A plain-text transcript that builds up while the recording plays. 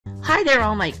Hi there,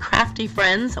 all my crafty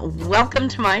friends. Welcome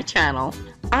to my channel.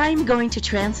 I'm going to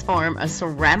transform a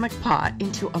ceramic pot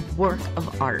into a work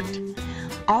of art.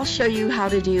 I'll show you how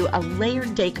to do a layered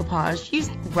decoupage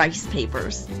using rice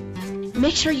papers.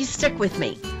 Make sure you stick with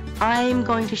me. I'm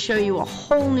going to show you a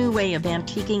whole new way of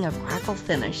antiquing a crackle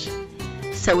finish.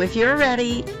 So if you're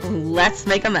ready, let's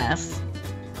make a mess.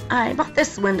 I bought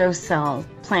this windowsill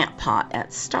plant pot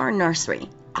at Star Nursery.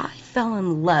 I fell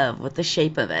in love with the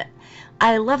shape of it.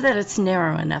 I love that it's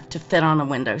narrow enough to fit on a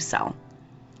windowsill.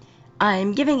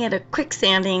 I'm giving it a quick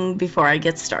sanding before I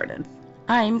get started.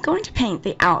 I'm going to paint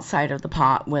the outside of the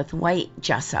pot with white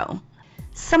gesso.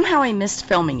 Somehow I missed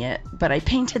filming it, but I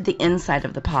painted the inside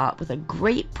of the pot with a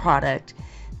great product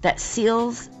that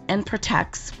seals and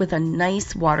protects with a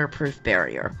nice waterproof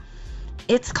barrier.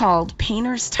 It's called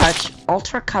Painter's Touch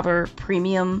Ultra Cover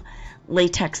Premium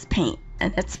Latex Paint,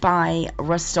 and it's by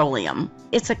Rust-Oleum.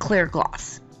 It's a clear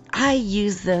gloss. I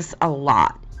use this a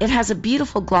lot. It has a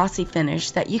beautiful glossy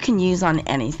finish that you can use on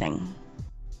anything.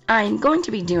 I'm going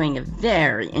to be doing a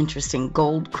very interesting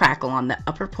gold crackle on the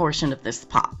upper portion of this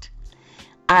pot.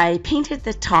 I painted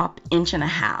the top 1.5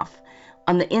 inches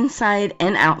on the inside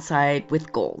and outside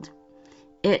with gold.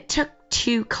 It took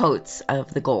 2 coats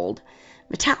of the gold.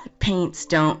 Metallic paints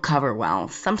don't cover well.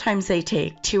 Sometimes they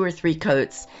take 2 or 3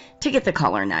 coats to get the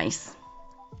color nice.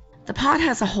 The pot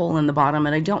has a hole in the bottom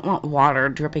and I don't want water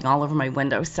dripping all over my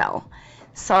windowsill,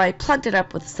 so I plugged it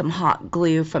up with some hot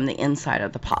glue from the inside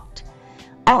of the pot.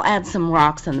 I'll add some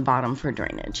rocks in the bottom for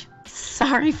drainage.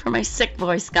 Sorry for my sick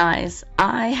voice, guys.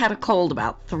 I had a cold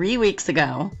about 3 weeks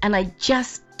ago and I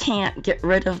just can't get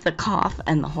rid of the cough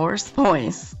and the hoarse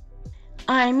voice.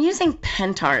 I'm using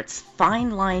Pentart's Fine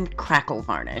Line Crackle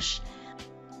Varnish.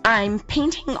 I'm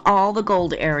painting all the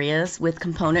gold areas with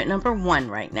component number 1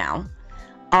 right now.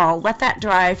 I'll let that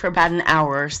dry for about an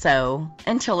hour or so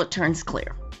until it turns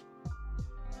clear.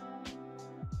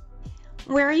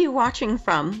 Where are you watching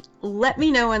from? Let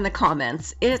me know in the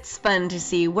comments. It's fun to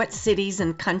see what cities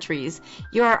and countries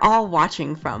you're all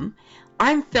watching from.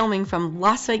 I'm filming from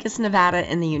Las Vegas,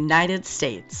 Nevada in the United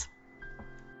States.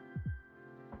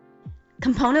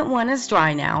 Component 1 is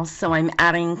dry now, so I'm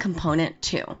adding component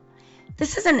 2.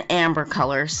 This is an amber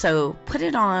color, so put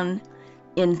it on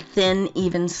in thin,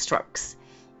 even strokes.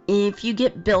 If you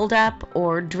get buildup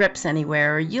or drips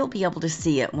anywhere, you'll be able to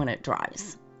see it when it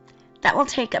dries. That will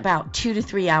take about 2 to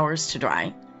 3 hours to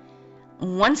dry.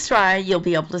 Once dry, you'll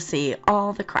be able to see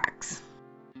all the cracks.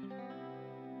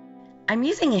 I'm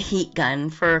using a heat gun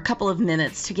for a couple of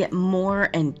minutes to get more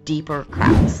and deeper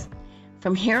cracks.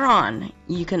 From here on,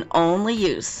 you can only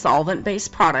use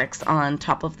solvent-based products on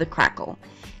top of the crackle.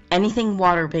 Anything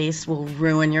water-based will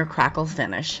ruin your crackle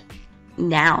finish.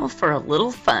 Now for a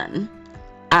little fun.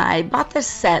 I bought this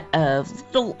set of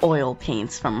little oil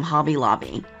paints from Hobby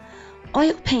Lobby.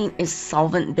 Oil paint is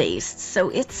solvent-based, so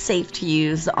it's safe to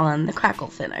use on the crackle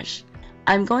finish.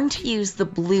 I'm going to use the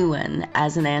blue one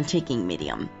as an antiquing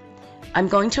medium. I'm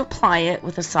going to apply it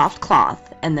with a soft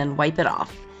cloth and then wipe it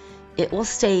off. It will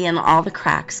stay in all the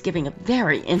cracks, giving a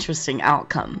very interesting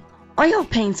outcome. Oil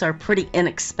paints are pretty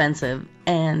inexpensive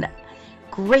and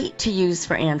great to use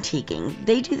for antiquing.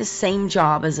 They do the same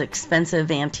job as expensive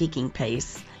antiquing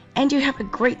pastes, and you have a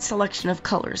great selection of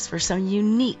colors for some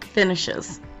unique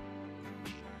finishes.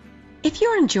 If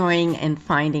you're enjoying and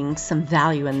finding some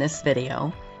value in this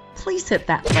video, please hit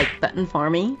that like button for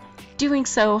me. Doing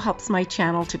so helps my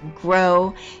channel to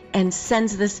grow and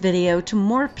sends this video to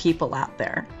more people out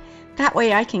there. That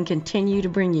way I can continue to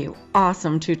bring you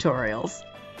awesome tutorials.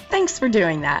 Thanks for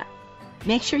doing that.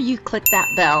 Make sure you click that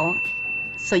bell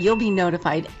so you'll be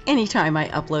notified anytime I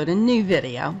upload a new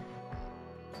video.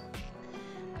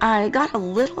 I got a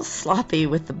little sloppy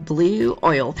with the blue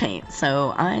oil paint,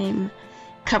 so I'm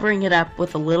covering it up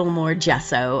with a little more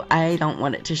gesso. I don't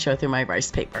want it to show through my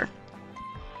rice paper.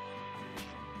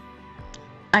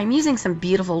 I'm using some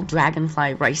beautiful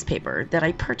dragonfly rice paper that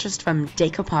I purchased from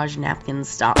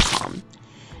decoupagenapkins.com,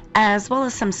 as well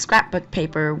as some scrapbook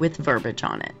paper with verbiage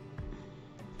on it.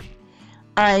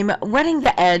 I'm wetting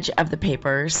the edge of the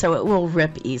paper so it will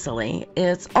rip easily.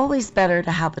 It's always better to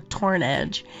have a torn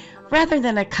edge rather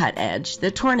than a cut edge.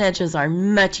 The torn edges are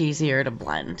much easier to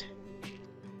blend.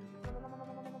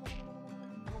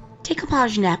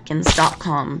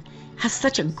 Decoupagenapkins.com has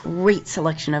such a great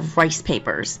selection of rice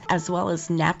papers as well as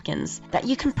napkins that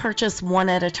you can purchase one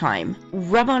at a time.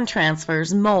 Rub-on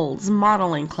transfers, molds,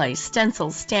 modeling clay,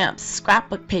 stencils, stamps,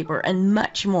 scrapbook paper, and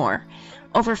much more.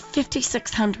 Over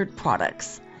 5,600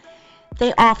 products.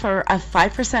 They offer a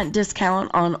 5%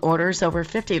 discount on orders over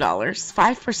 $50,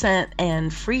 5%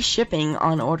 and free shipping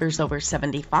on orders over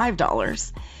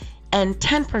 $75, and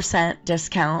 10%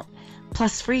 discount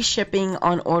plus free shipping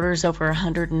on orders over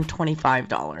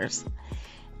 $125.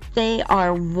 They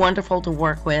are wonderful to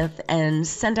work with and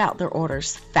send out their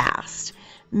orders fast.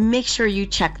 Make sure you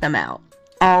check them out.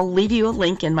 I'll leave you a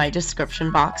link in my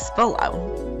description box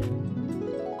below.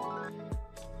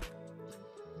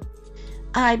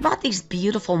 I bought these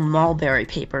beautiful mulberry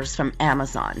papers from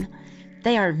Amazon.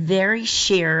 They are very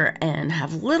sheer and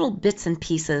have little bits and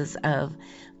pieces of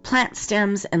plant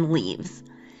stems and leaves.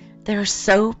 They're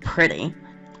so pretty.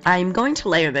 I'm going to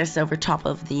layer this over top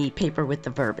of the paper with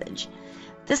the verbiage.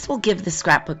 This will give the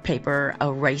scrapbook paper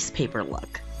a rice paper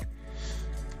look.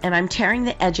 And I'm tearing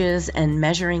the edges and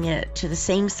measuring it to the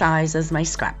same size as my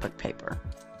scrapbook paper.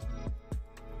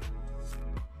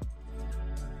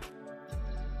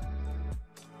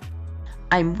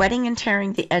 I'm wetting and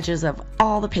tearing the edges of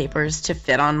all the papers to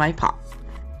fit on my pot.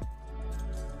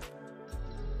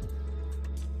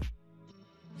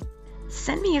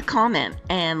 Send me a comment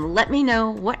and let me know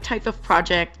what type of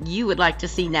project you would like to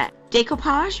see next.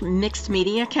 Decoupage, mixed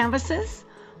media canvases,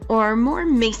 or more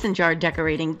mason jar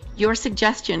decorating? Your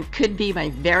suggestion could be my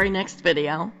very next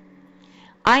video.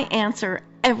 I answer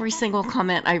every single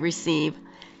comment I receive.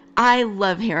 I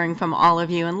love hearing from all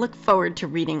of you and look forward to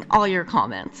reading all your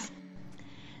comments.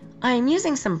 I'm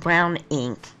using some brown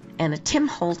ink and a Tim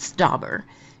Holtz dauber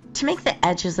to make the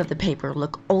edges of the paper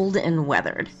look old and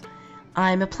weathered.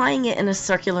 I'm applying it in a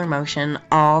circular motion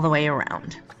all the way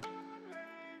around.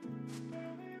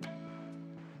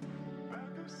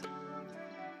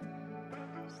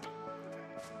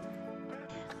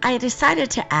 I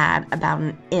decided to add about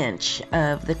an inch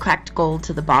of the cracked gold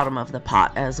to the bottom of the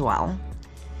pot as well.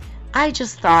 I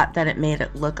just thought that it made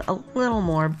it look a little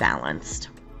more balanced.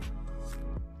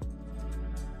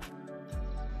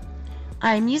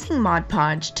 I'm using Mod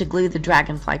Podge to glue the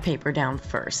dragonfly paper down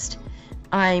first.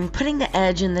 I'm putting the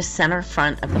edge in the center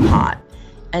front of the pot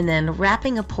and then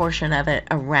wrapping a portion of it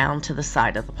around to the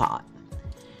side of the pot.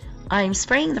 I'm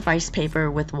spraying the rice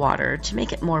paper with water to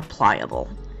make it more pliable.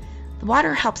 The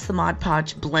water helps the Mod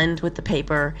Podge blend with the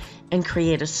paper and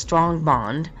create a strong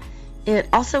bond. It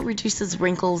also reduces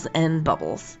wrinkles and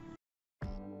bubbles.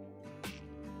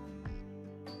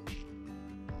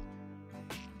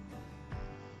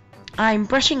 I'm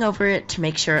brushing over it to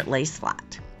make sure it lays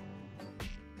flat.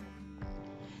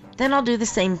 Then I'll do the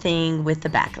same thing with the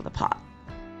back of the pot.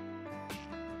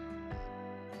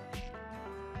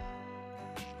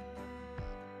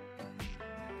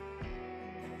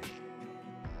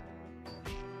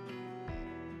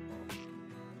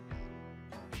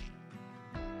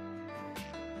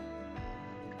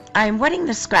 I'm wetting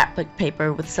the scrapbook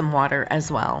paper with some water as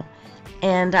well,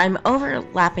 and I'm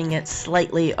overlapping it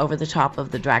slightly over the top of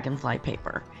the dragonfly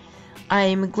paper.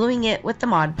 I'm gluing it with the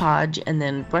Mod Podge and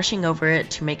then brushing over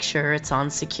it to make sure it's on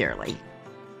securely.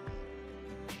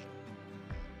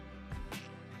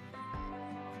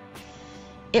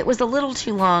 It was a little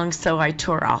too long, so I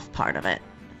tore off part of it.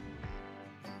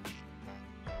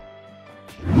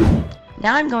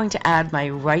 Now I'm going to add my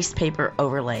rice paper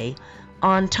overlay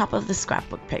on top of the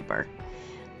scrapbook paper.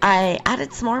 I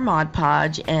added some more Mod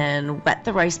Podge and wet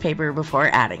the rice paper before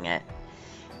adding it.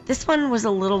 This one was a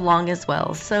little long as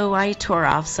well, so I tore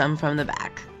off some from the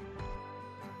back.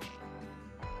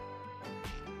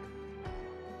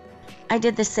 I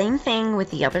did the same thing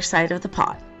with the other side of the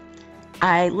pot.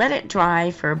 I let it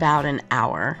dry for about an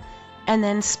hour and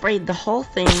then sprayed the whole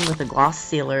thing with a gloss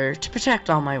sealer to protect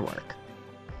all my work.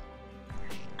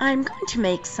 I'm going to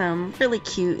make some really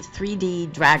cute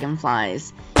 3D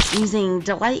dragonflies using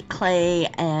Delight clay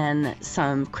and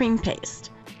some cream paste.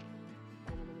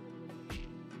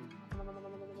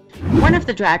 One of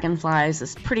the dragonflies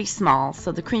is pretty small,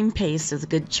 so the cream paste is a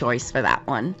good choice for that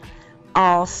one.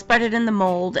 I'll spread it in the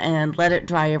mold and let it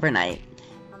dry overnight.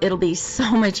 It'll be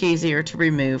so much easier to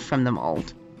remove from the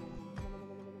mold.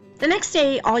 The next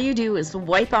day, all you do is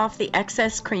wipe off the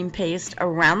excess cream paste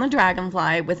around the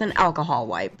dragonfly with an alcohol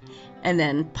wipe, and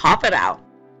then pop it out.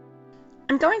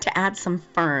 I'm going to add some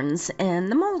ferns,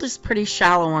 and the mold is pretty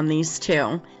shallow on these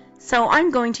too, so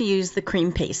I'm going to use the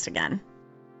cream paste again.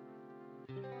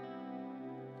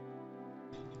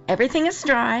 Everything is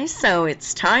dry, so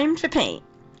it's time to paint.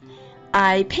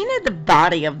 I painted the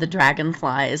body of the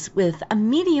dragonflies with a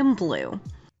medium blue.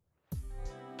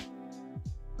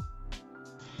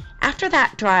 After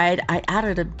that dried, I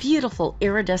added a beautiful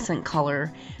iridescent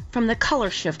color from the color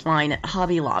shift line at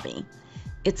Hobby Lobby.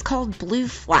 It's called Blue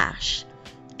Flash.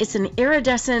 It's an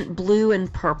iridescent blue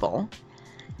and purple.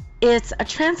 It's a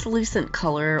translucent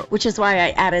color, which is why I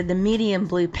added the medium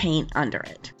blue paint under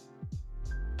it.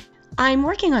 I'm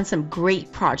working on some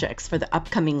great projects for the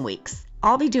upcoming weeks.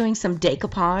 I'll be doing some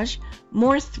decoupage,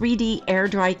 more 3D air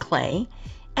dry clay,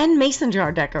 and mason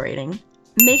jar decorating.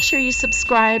 Make sure you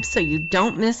subscribe so you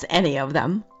don't miss any of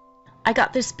them. I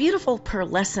got this beautiful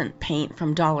pearlescent paint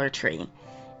from Dollar Tree.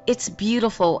 It's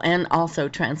beautiful and also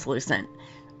translucent.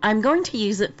 I'm going to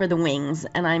use it for the wings,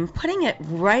 and I'm putting it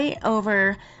right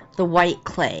over the white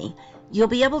clay. You'll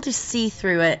be able to see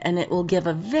through it, and it will give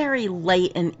a very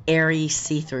light and airy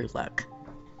see-through look.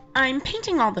 I'm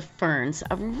painting all the ferns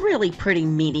a really pretty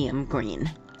medium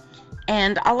green,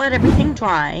 and I'll let everything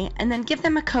dry and then give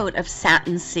them a coat of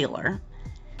satin sealer.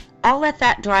 I'll let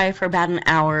that dry for about an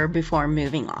hour before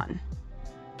moving on.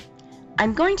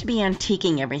 I'm going to be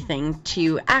antiquing everything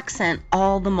to accent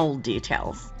all the mold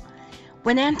details.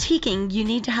 When antiquing, you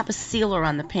need to have a sealer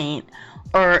on the paint,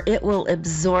 or it will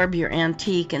absorb your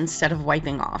antique instead of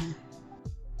wiping off.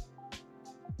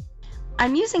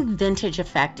 I'm using Vintage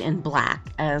Effect in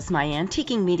black as my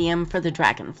antiquing medium for the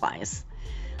dragonflies.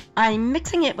 I'm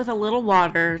mixing it with a little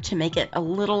water to make it a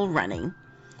little runny.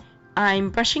 I'm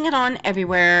brushing it on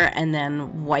everywhere and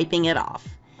then wiping it off.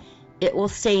 It will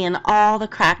stay in all the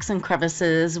cracks and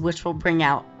crevices, which will bring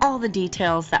out all the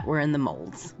details that were in the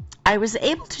molds. I was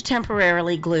able to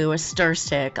temporarily glue a stir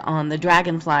stick on the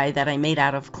dragonfly that I made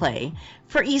out of clay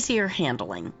for easier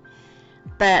handling.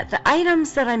 But the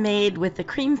items that I made with the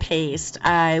cream paste,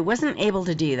 I wasn't able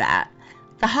to do that.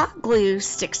 The hot glue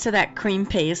sticks to that cream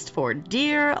paste for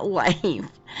dear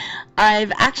life.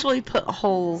 I've actually put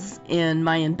holes in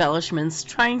my embellishments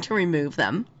trying to remove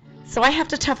them. So I have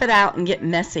to tough it out and get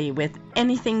messy with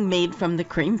anything made from the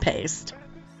cream paste.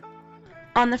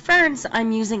 On the ferns,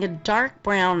 I'm using a dark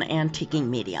brown antiquing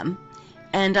medium,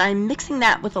 and I'm mixing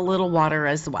that with a little water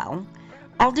as well.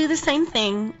 I'll do the same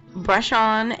thing, brush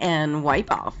on and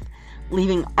wipe off,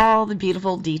 leaving all the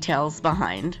beautiful details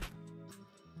behind.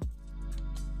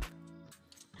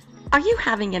 Are you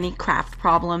having any craft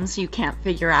problems you can't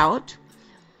figure out?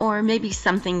 Or maybe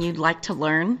something you'd like to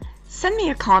learn? Send me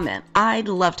a comment. I'd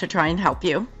love to try and help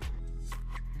you.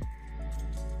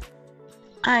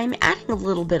 I'm adding a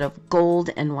little bit of gold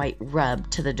and white rub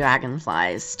to the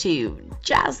dragonflies to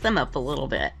jazz them up a little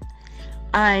bit.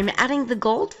 I'm adding the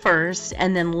gold first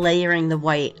and then layering the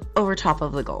white over top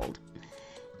of the gold.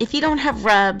 If you don't have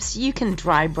rubs, you can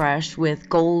dry brush with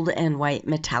gold and white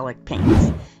metallic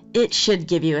paints. It should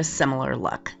give you a similar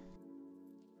look.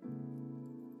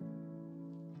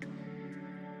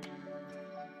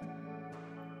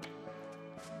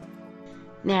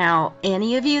 Now,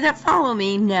 any of you that follow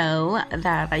me know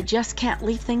that I just can't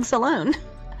leave things alone.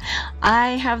 I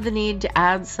have the need to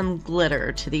add some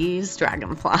glitter to these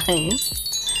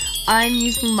dragonflies. I'm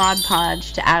using Mod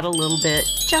Podge to add a little bit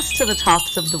just to the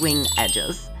tops of the wing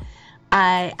edges.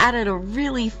 I added a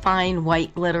really fine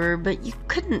white glitter, but you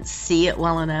couldn't see it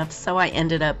well enough, so I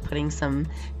ended up putting some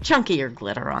chunkier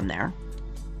glitter on there.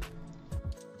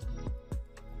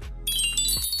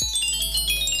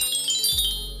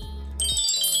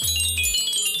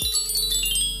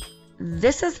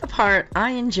 This is the part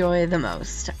I enjoy the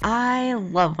most. I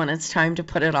love when it's time to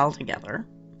put it all together.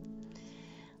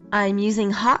 I'm using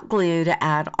hot glue to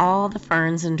add all the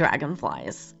ferns and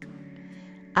dragonflies.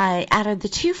 I added the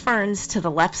two ferns to the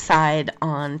left side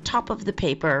on top of the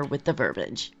paper with the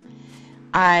verbiage.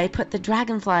 I put the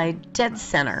dragonfly dead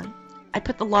center. I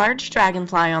put the large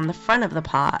dragonfly on the front of the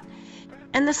pot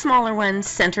and the smaller one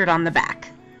centered on the back.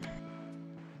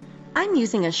 I'm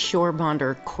using a Shore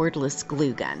Bonder cordless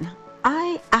glue gun.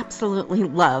 I absolutely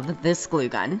love this glue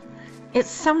gun. It's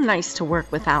so nice to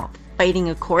work without fighting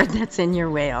a cord that's in your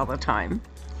way all the time.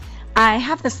 I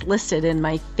have this listed in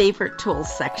my favorite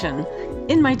tools section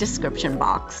in my description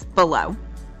box below,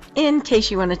 in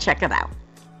case you want to check it out.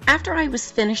 After I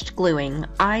was finished gluing,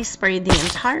 I sprayed the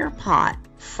entire pot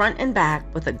front and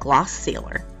back with a gloss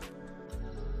sealer.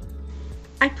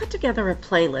 I put together a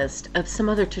playlist of some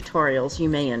other tutorials you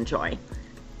may enjoy.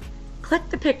 Click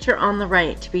the picture on the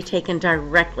right to be taken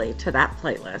directly to that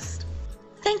playlist.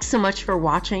 Thanks so much for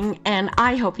watching, and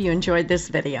I hope you enjoyed this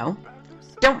video.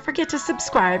 Don't forget to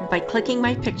subscribe by clicking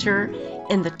my picture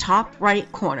in the top right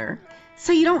corner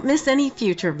so you don't miss any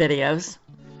future videos.